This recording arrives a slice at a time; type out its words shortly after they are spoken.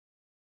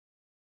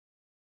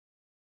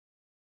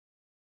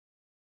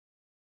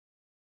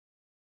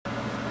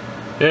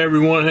Hey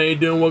everyone, how you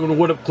doing? Welcome to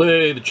What Up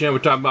Clay, the channel. We're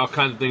talking about all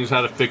kinds of things,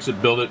 how to fix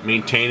it, build it,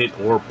 maintain it,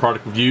 or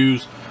product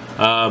reviews.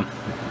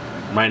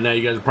 Right now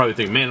you guys are probably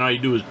thinking, man, all you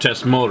do is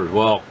test motors.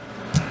 Well,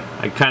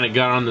 I kind of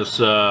got on this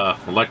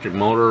electric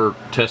motor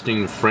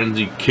testing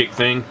frenzy kick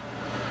thing.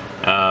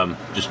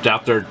 Just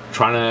out there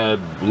trying to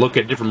look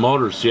at different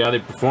motors, see how they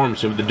perform,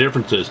 see what the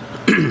difference is,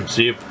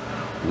 see if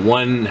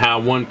how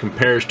one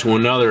compares to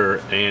another,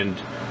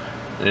 and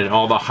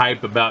all the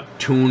hype about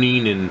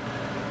tuning and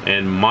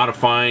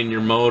modifying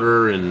your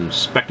motor and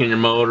speccing your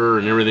motor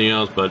and everything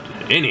else. But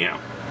anyhow,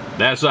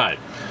 that aside,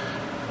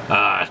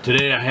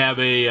 today I have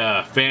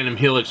a Fantom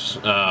Helix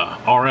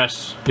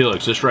RS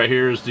Helix. This right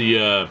here is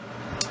the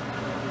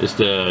it's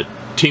the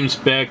team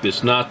spec.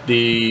 It's not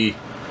the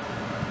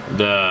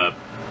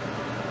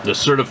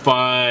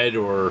certified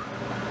or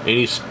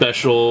any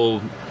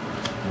special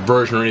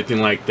version or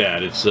anything like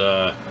that. It's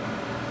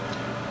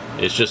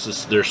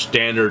just their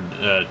standard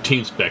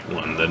team spec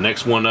one. The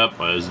next one up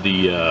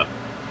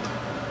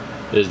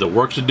is the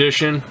Works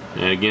Edition,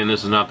 and again,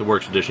 this is not the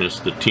Works Edition, it's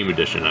the Team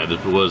Edition.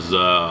 This was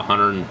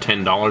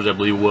 $110, I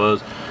believe it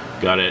was.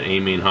 Got it at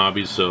A-Main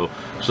Hobbies. So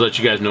let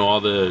you guys know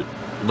all the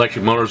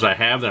electric motors I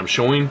have that I'm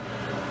showing.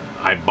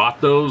 I bought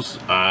those.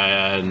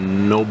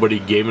 Nobody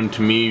gave them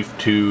to me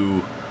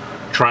to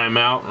try them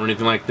out or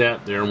anything like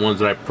that. They're ones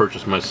that I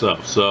purchased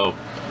myself, so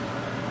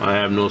I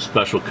have no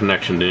special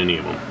connection to any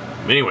of them.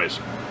 Anyways,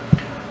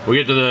 we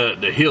get to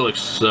the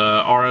Helix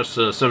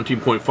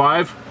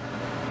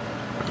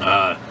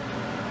RS17.5.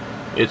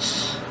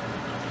 It's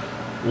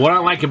what I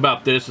like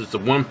about this is the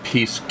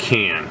one-piece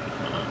can.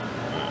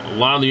 A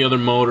lot of the other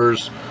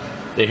motors,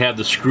 they have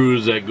the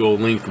screws that go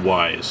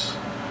lengthwise,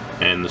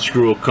 and the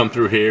screw will come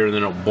through here, and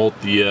then it'll bolt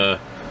the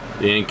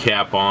end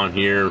cap on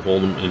here,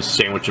 hold them and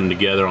sandwich them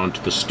together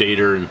onto the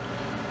stator,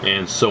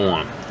 and so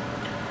on.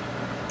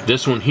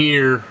 This one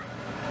here,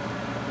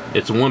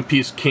 it's a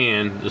one-piece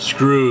can. The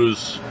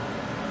screws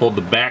hold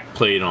the back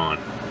plate on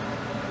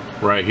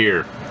right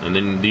here, and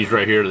then these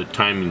right here are the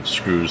timing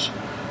screws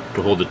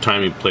to hold the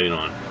timing plate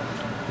on.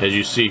 As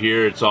you see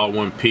here, it's all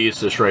one piece.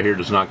 This right here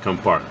does not come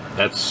apart.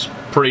 That's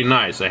pretty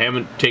nice. I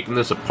haven't taken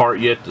this apart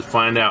yet to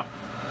find out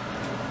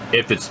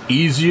if it's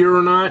easier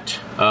or not,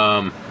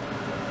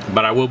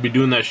 but I will be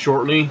doing that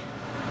shortly,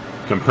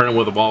 comparing it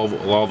with all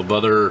the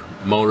other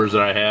motors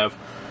that I have.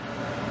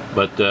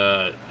 But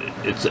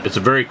it's a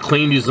very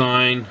clean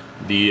design.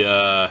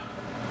 The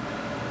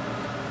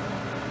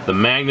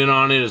magnet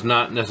on it is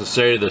not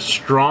necessarily the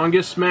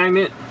strongest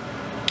magnet.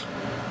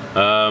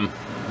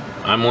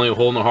 I'm only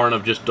holding it hard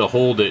enough just to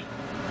hold it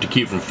to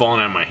keep from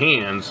falling out of my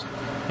hands,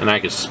 and I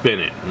can spin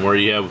it. And where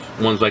you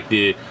have ones like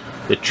the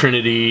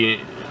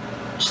Trinity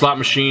slot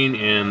machine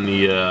and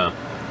the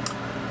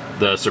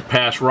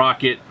Surpass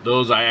rocket,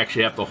 those I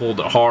actually have to hold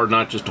it hard,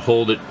 not just to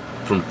hold it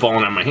from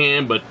falling out of my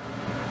hand, but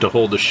to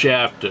hold the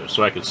shaft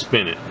so I can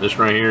spin it. This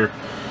right here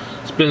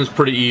spins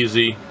pretty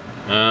easy,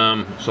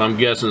 so I'm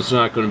guessing it's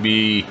not going to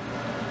be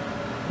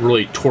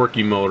really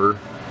torquey motor.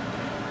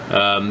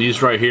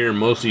 These right here are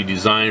mostly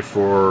designed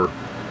for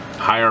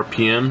high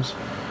RPMs.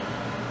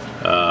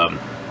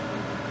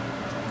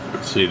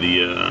 Let's see,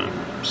 the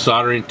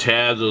soldering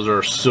tabs, those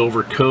are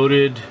silver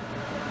coated,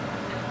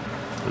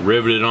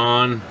 riveted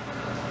on.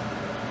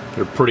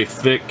 They're pretty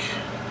thick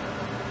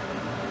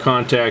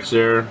contacts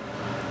there.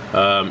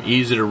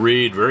 Easy to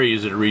read, very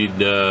easy to read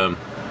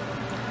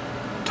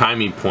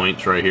timing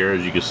points right here,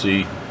 as you can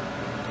see.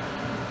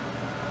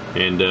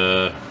 And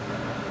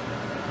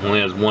only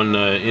has one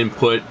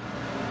input.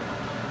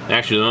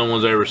 Actually, the only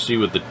ones I ever see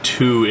with the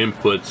two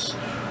inputs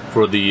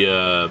for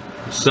the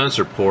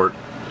sensor port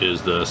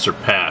is the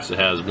Surpass. It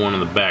has one on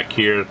the back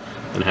here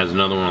and has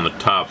another one on the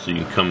top, so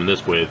you can come in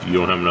this way if you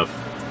don't have enough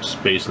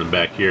space in the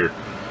back here.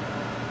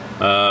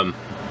 The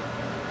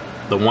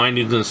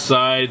windings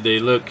inside, they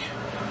look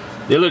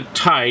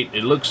tight.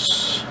 They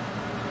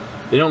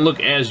don't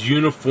look as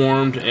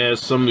uniformed as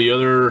some of the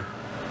other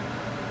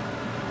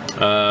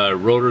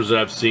rotors that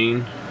I've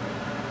seen,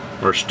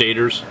 or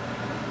stators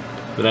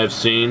that I've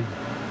seen.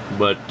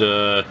 But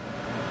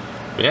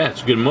yeah,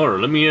 it's a good motor.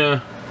 Let me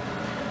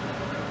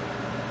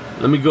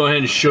go ahead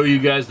and show you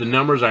guys the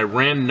numbers. I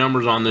ran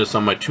numbers on this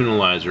on my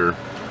tunalizer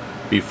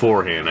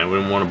beforehand. I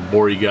wouldn't want to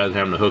bore you guys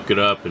having to hook it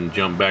up and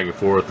jump back and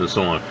forth and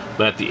so on.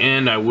 But at the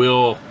end, I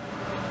will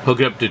hook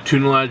it up to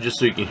tunalizer just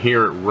so you can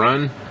hear it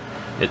run.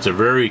 It's a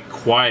very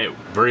quiet,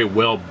 very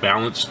well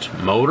balanced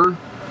motor.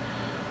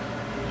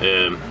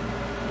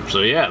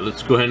 So yeah,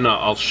 let's go ahead and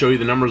I'll show you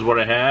the numbers what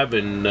I have,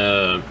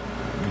 and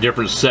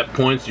different set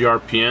points, the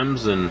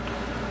RPMs and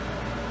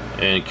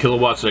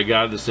kilowatts that I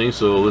got of this thing.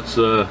 So let's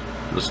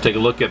take a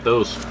look at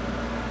those.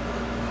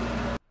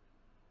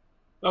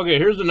 Okay,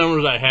 here's the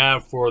numbers I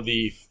have for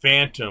the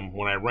Fantom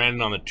when I ran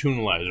it on the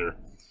tunalizer.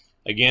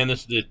 Again,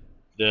 this is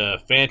the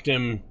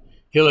Fantom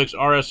Helix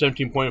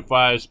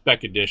RS17.5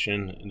 Spec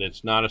Edition, and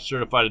it's not a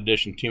certified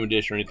edition, team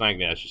edition, or anything like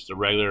that. It's just a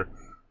regular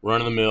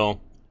run-of-the-mill,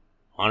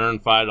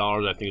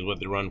 $105, I think is what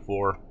they run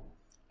for.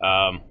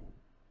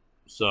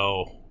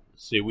 So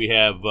see, we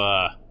have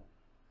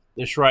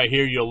this right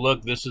here. You'll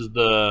look, this is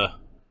the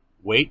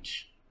weight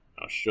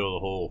I'll show the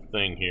whole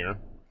thing here.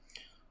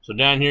 So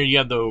down here you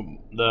have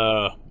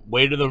the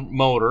weight of the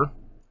motor.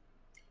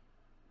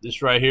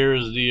 This right here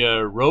is the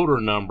rotor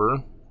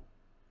number.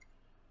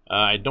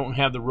 I don't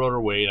have the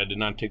rotor weight. I did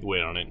not take the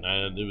weight on it.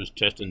 It was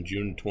tested in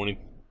June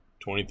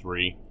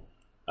 2023.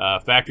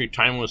 Factory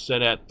time was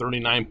set at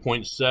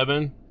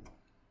 39.7.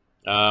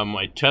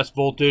 My test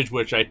voltage,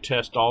 which I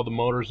test all the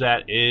motors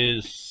at,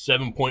 is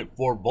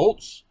 7.4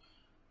 volts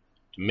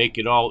to make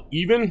it all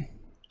even.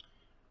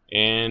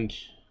 And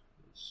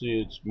let's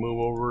see, let's move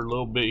over a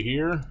little bit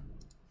here.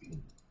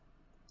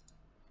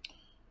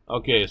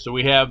 Okay, so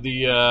we have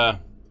the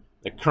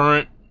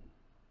current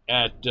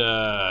at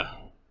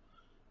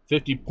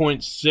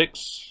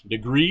 50.6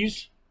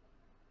 degrees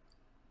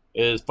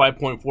is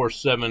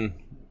 5.47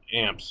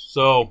 amps.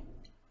 So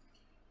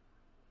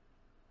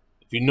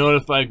if you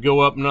notice, if I go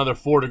up another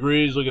 4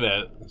 degrees, look at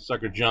that, the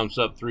sucker jumps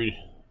up the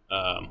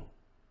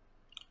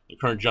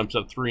current jumps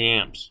up 3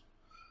 amps.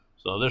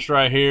 So this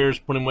right here is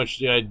pretty much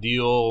the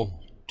ideal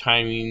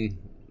timing,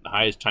 the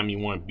highest time you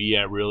want to be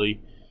at,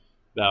 really,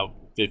 about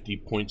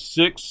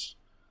 50.6.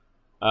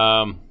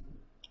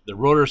 The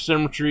rotor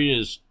symmetry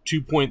is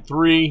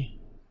 2.3.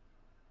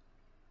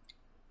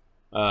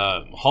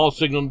 Hall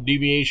signal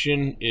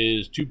deviation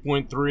is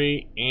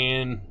 2.3,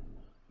 and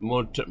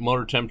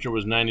motor temperature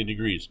was 90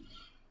 degrees.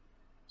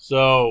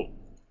 So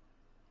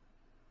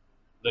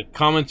the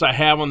comments I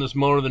have on this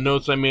motor, the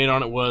notes I made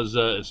on it was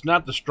it's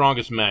not the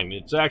strongest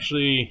magnet. It's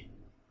actually,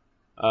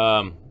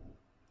 like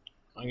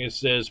I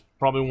said, it's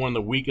probably one of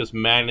the weakest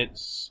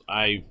magnets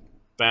I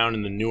found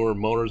in the newer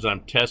motors that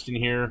I'm testing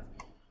here.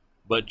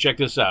 But check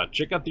this out.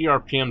 Check out the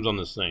RPMs on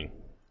this thing.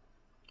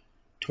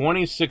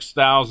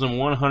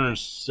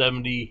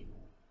 26,170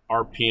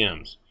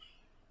 RPMs.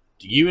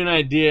 To give you an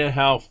idea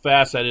how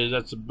fast that is,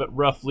 that's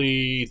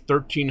roughly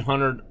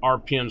 1,300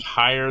 RPMs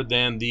higher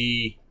than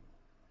the,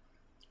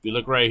 if you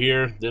look right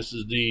here, this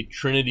is the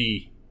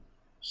Trinity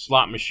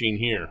slot machine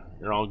here.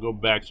 Here, I'll go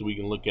back so we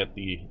can look at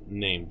the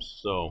names.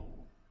 So,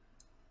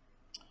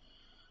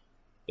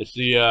 it's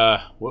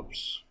the,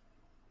 whoops.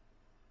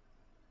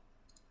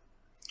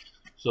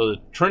 So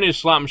the Trinity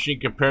slot machine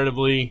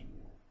comparatively,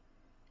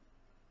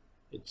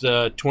 it's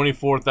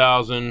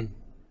 24,000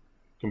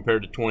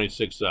 compared to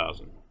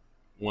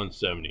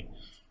 26,170.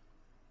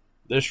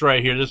 This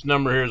right here, this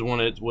number here is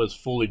when it was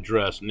fully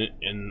dressed.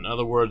 In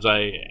other words,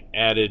 I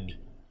added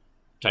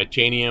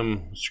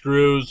titanium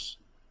screws,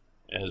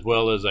 as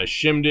well as I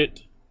shimmed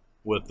it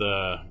with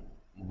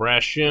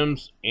brass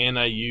shims, and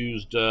I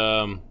used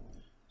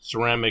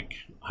ceramic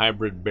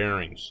hybrid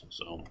bearings.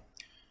 So,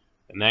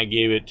 and that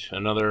gave it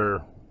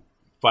another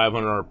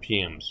 500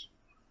 RPMs.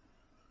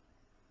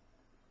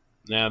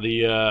 Now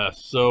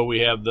so we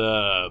have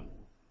the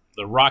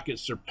Rocket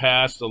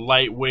Surpass, the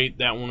lightweight,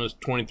 that one is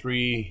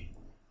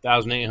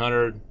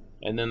 23,800,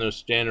 and then the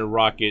standard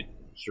Rocket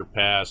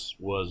Surpass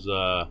was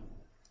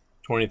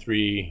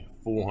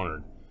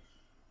 23,400.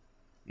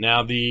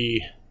 Now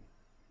the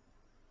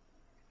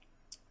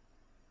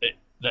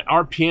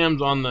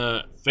RPMs on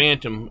the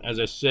Fantom, as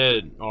I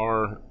said,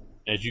 are,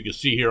 as you can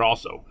see here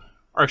also,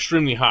 are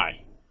extremely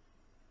high.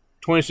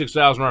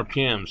 26,000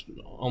 RPMs,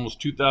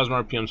 almost 2,000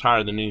 RPMs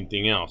higher than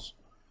anything else.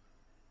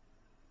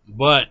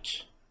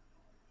 But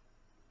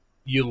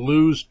you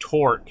lose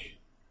torque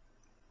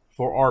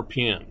for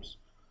RPMs.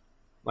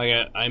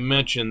 Like I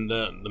mentioned,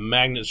 the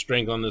magnet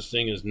strength on this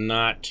thing is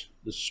not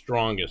the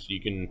strongest. You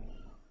can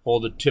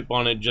hold the tip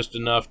on it just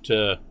enough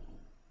to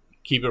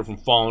keep it from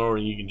falling over,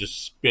 and you can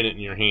just spin it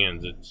in your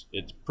hands.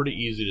 It's pretty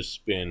easy to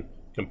spin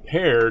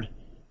compared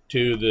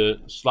to the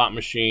slot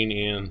machine,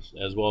 and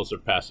as well as their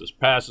passes.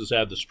 Passes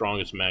have the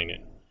strongest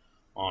magnet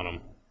on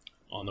them,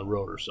 on the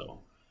rotor.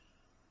 So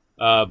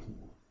I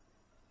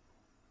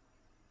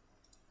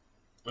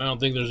don't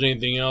think there's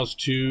anything else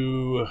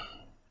to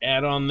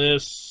add on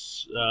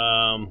this.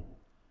 How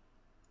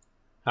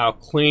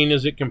clean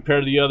is it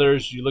compared to the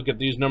others? You look at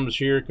these numbers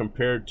here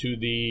compared to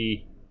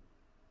the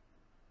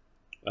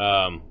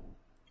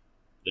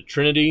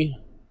Trinity.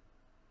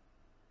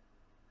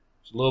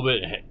 It's a little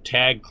bit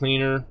tag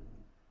cleaner.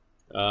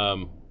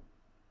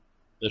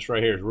 This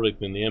right here is really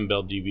clean. The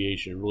M-belt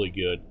deviation is really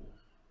good.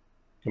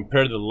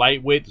 Compared to the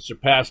lightweight, the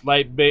Surpass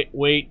lightweight,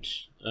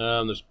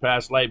 the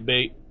Surpass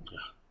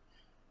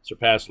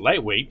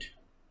lightweight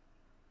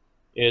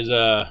is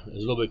a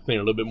little bit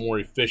cleaner, a little bit more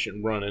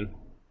efficient running.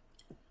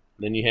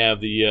 Then you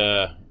have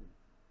the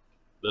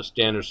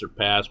standard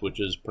Surpass, which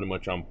is pretty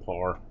much on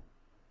par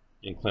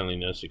in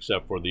cleanliness,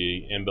 except for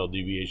the M-belt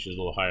deviation is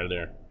a little higher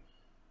there.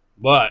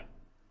 But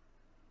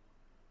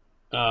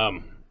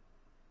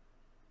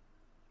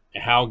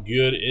how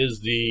good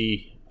is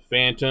the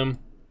Fantom?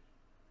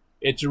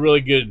 It's a really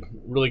good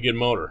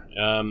motor.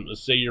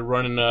 Let's say you're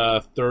running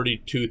a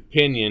 30-tooth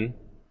pinion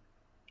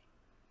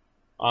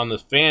on the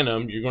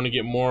Fantom, you're going to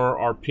get more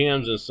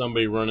RPMs than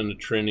somebody running the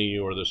Trinity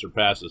or the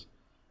Surpasses.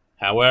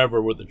 However,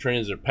 with the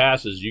Trinity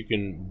Surpasses, you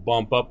can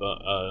bump up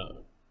a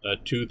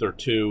tooth or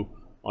two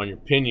on your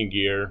pinion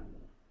gear,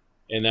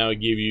 and that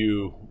would give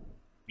you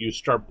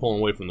start pulling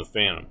away from the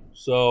Fantom.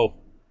 So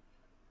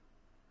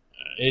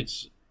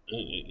it's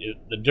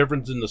the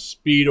difference in the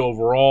speed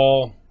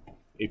overall,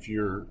 if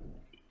you're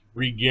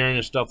re-gearing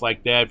and stuff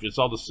like that, if it's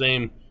all the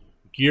same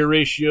gear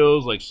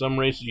ratios, like some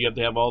races you have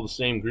to have all the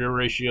same gear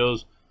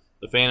ratios,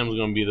 the Fantom's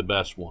going to be the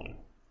best one.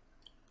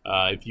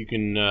 If you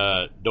can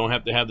don't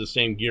have to have the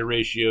same gear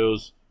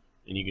ratios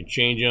and you can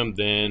change them,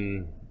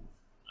 then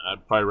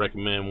I'd probably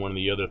recommend one of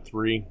the other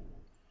three.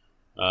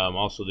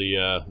 Also,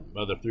 the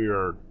other three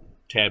are a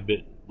tad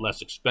bit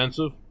less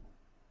expensive.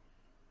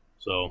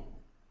 So, all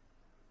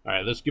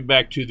right, let's get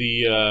back to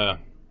the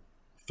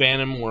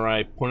Fantom, where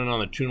I put it on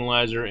the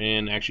tunalizer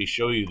and actually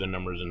show you the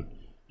numbers, and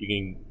you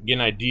can get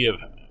an idea of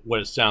what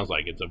it sounds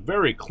like. It's a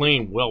very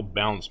clean,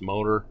 well-balanced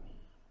motor.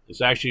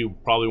 It's actually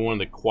probably one of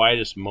the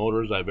quietest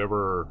motors I've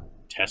ever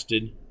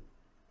tested.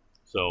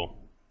 So, all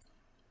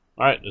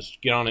right, let's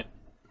get on it.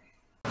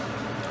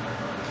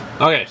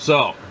 Okay,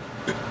 so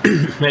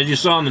as you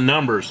saw in the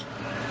numbers,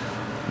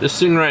 this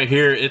thing right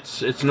here,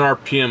 it's an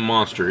RPM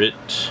monster. It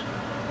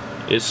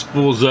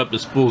spools up. It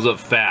spools up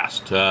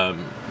fast.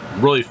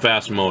 Really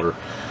fast motor.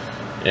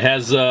 It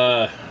has,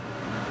 as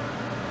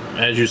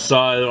you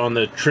saw on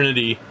the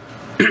Trinity,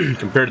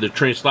 compared to the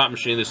Trinity slot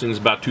machine, this thing's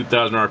about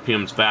 2,000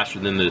 RPMs faster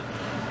than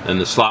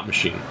the slot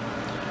machine.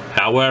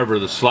 However,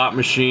 the slot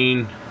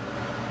machine,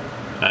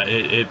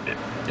 it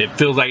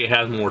feels like it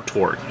has more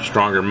torque,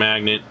 stronger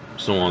magnet,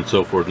 so on and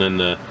so forth. And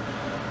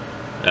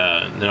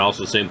then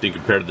also the same thing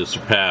compared to the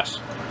Surpass.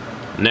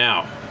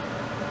 Now,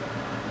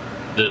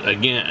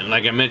 again,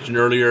 like I mentioned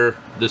earlier,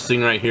 this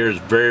thing right here is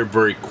very,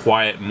 very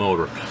quiet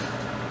motor.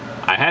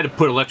 I had to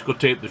put electrical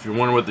tape. If you're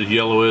wondering what the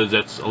yellow is,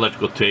 that's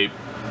electrical tape.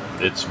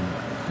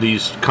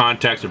 These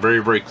contacts are very,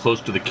 very close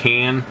to the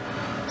can,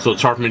 so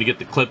it's hard for me to get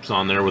the clips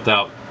on there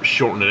without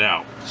shorting it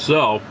out.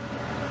 So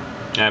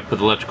I put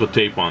the electrical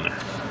tape on there.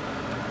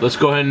 Let's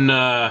go ahead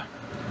and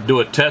do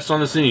a test on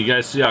this thing. You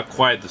guys see how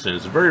quiet this is.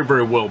 It's a very,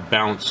 very well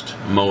balanced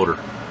motor.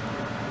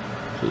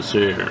 So let's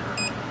see here.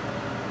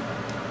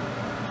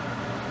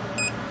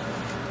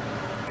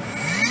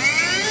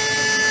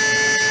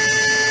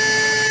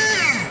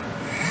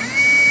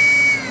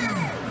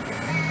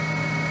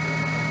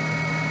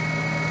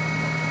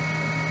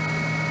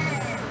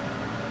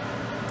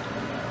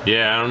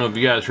 Yeah, I don't know if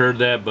you guys heard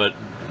that, but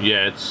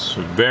yeah, it's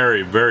a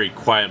very, very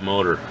quiet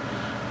motor.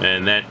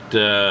 And that,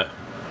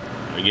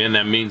 again,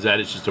 that means that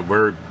it's just a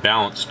very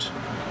balanced,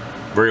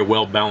 very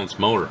well balanced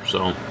motor.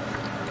 So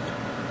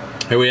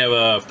here we have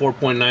a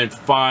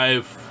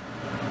 4.95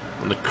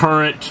 on the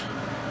current,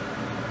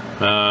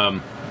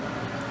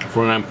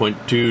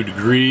 49.2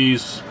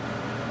 degrees.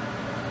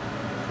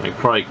 I can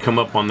probably come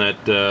up on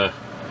that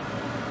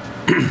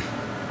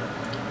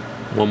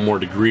one more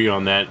degree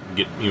on that and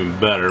get even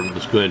better.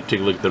 Let's go ahead and take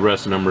a look at the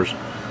rest of the numbers.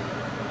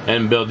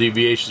 End bell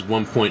deviation is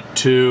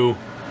 1.2.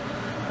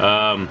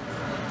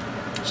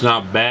 It's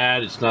not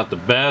bad. It's not the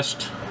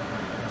best.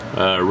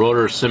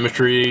 Rotor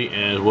symmetry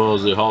as well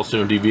as the Hall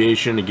center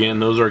deviation, again,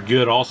 those are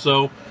good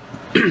also.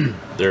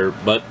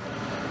 But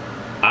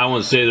I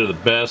wouldn't say they're the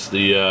best.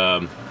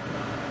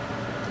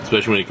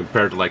 Especially when you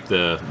compare it to like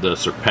the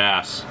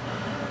Surpass,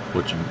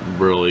 which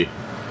really,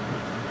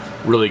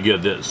 really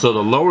good. So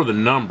the lower the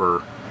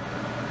number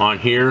on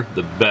here,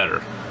 the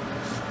better.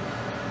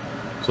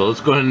 So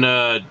let's go ahead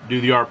and do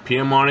the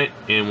RPM on it,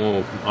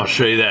 and I'll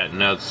show you that.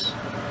 And that's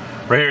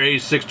right here,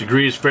 86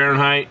 degrees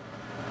Fahrenheit.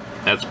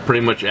 That's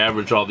pretty much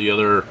average all the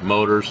other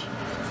motors.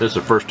 This is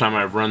the first time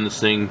I've run this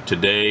thing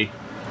today,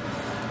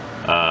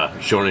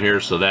 showing it here.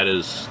 So that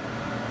is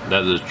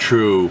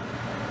true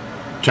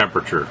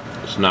temperature.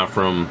 It's not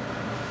from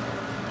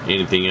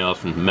anything else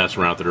from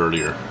messing around with it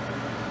earlier.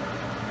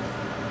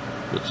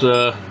 Let's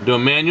do a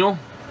manual.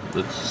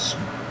 Let's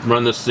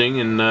run this thing,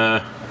 and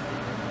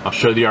I'll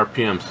show you the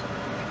RPMs.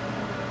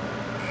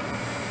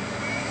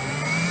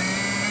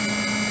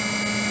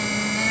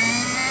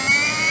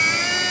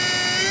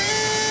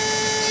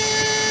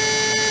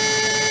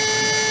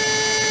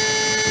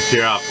 See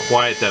how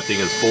quiet that thing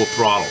is, full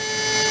throttle.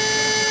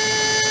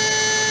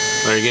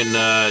 There again,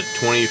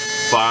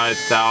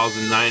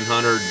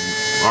 25,900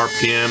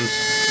 RPMs,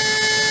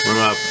 run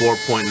about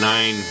 4.9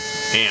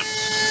 amps.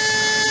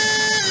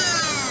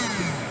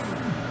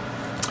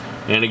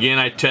 And again,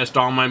 I test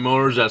all my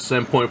motors at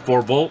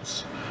 7.4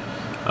 volts.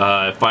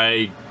 If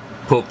I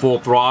put full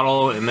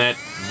throttle and that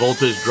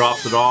voltage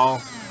drops at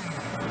all,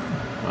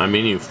 I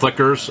mean it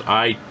flickers,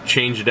 I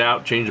change it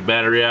out, change the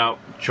battery out,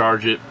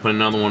 charge it, put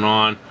another one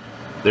on.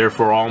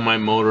 Therefore, all my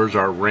motors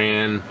are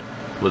ran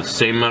with the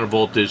same amount of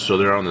voltage, so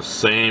they're on the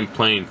same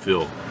playing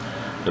field.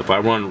 If I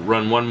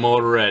run one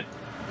motor at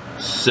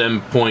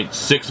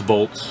 7.6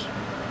 volts,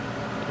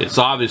 it's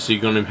obviously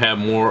going to have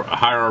a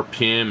higher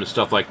RPM and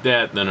stuff like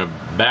that than a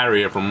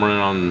battery if I'm running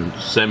on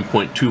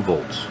 7.2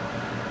 volts.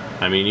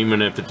 I mean,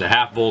 even if it's a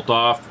half volt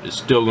off, it's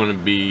still going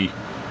to be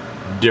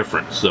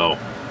different. So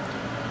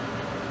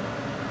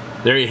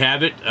there you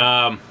have it.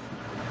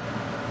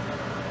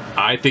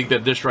 I think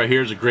that this right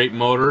here is a great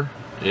motor.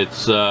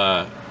 It's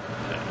again,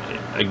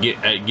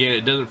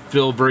 it doesn't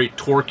feel very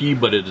torquey,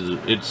 but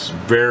it's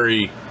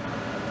very,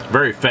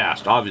 very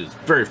fast. Obviously,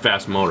 it's a very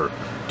fast motor.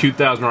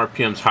 2,000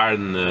 RPMs higher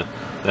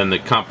than the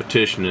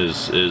competition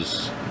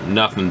is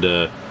nothing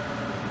to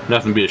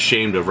be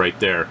ashamed of right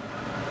there.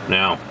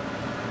 Now,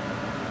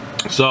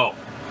 so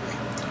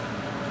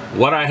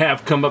what I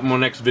have come up in my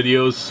next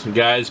videos,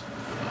 guys,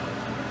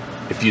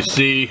 if you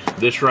see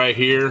this right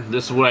here,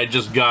 this is what I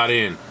just got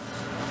in.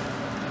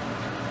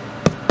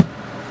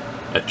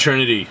 A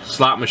Trinity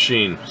slot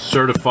machine,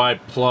 certified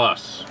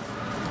plus.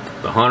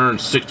 The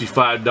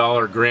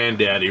 $165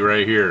 granddaddy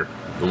right here.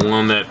 The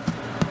one that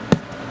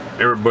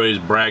everybody's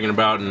bragging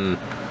about, and a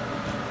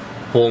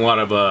whole lot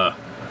of,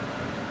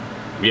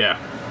 yeah.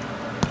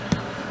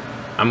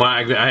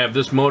 I have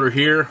this motor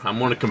here. I'm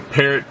going to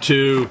compare it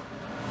to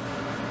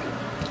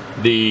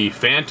the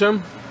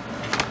Fantom.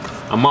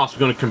 I'm also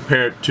going to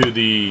compare it to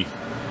the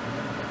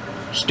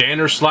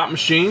standard slot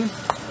machine,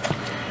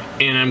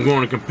 and I'm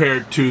going to compare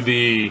it to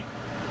the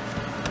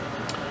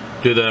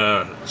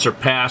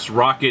Surpass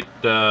Rocket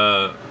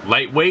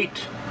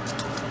lightweight,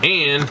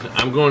 and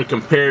I'm going to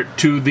compare it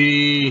to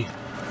the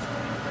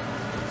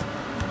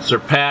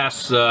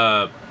Surpass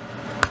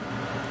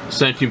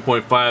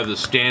 17.5, the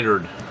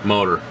standard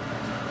motor.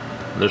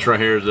 This right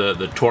here is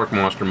the torque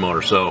monster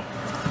motor. So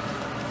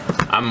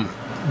I'm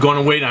going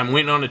to wait. I'm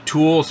waiting on a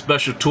tool, a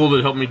special tool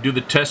to help me do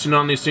the testing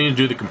on these things,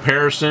 do the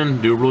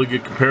comparison, do a really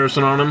good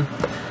comparison on them.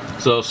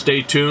 So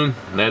stay tuned.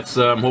 That's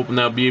I'm hoping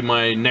that'll be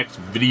my next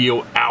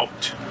video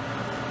out.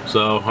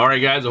 So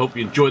alright guys, I hope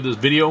you enjoyed this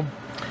video.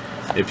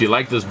 If you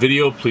like this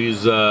video,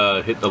 please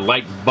hit the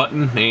like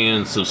button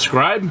and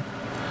subscribe.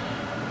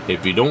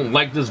 If you don't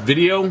like this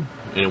video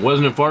and it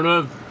wasn't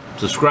informative,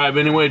 subscribe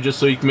anyway, just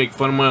so you can make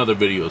fun of my other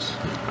videos.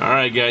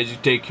 Alright guys, you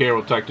take care.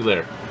 We'll talk to you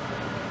later.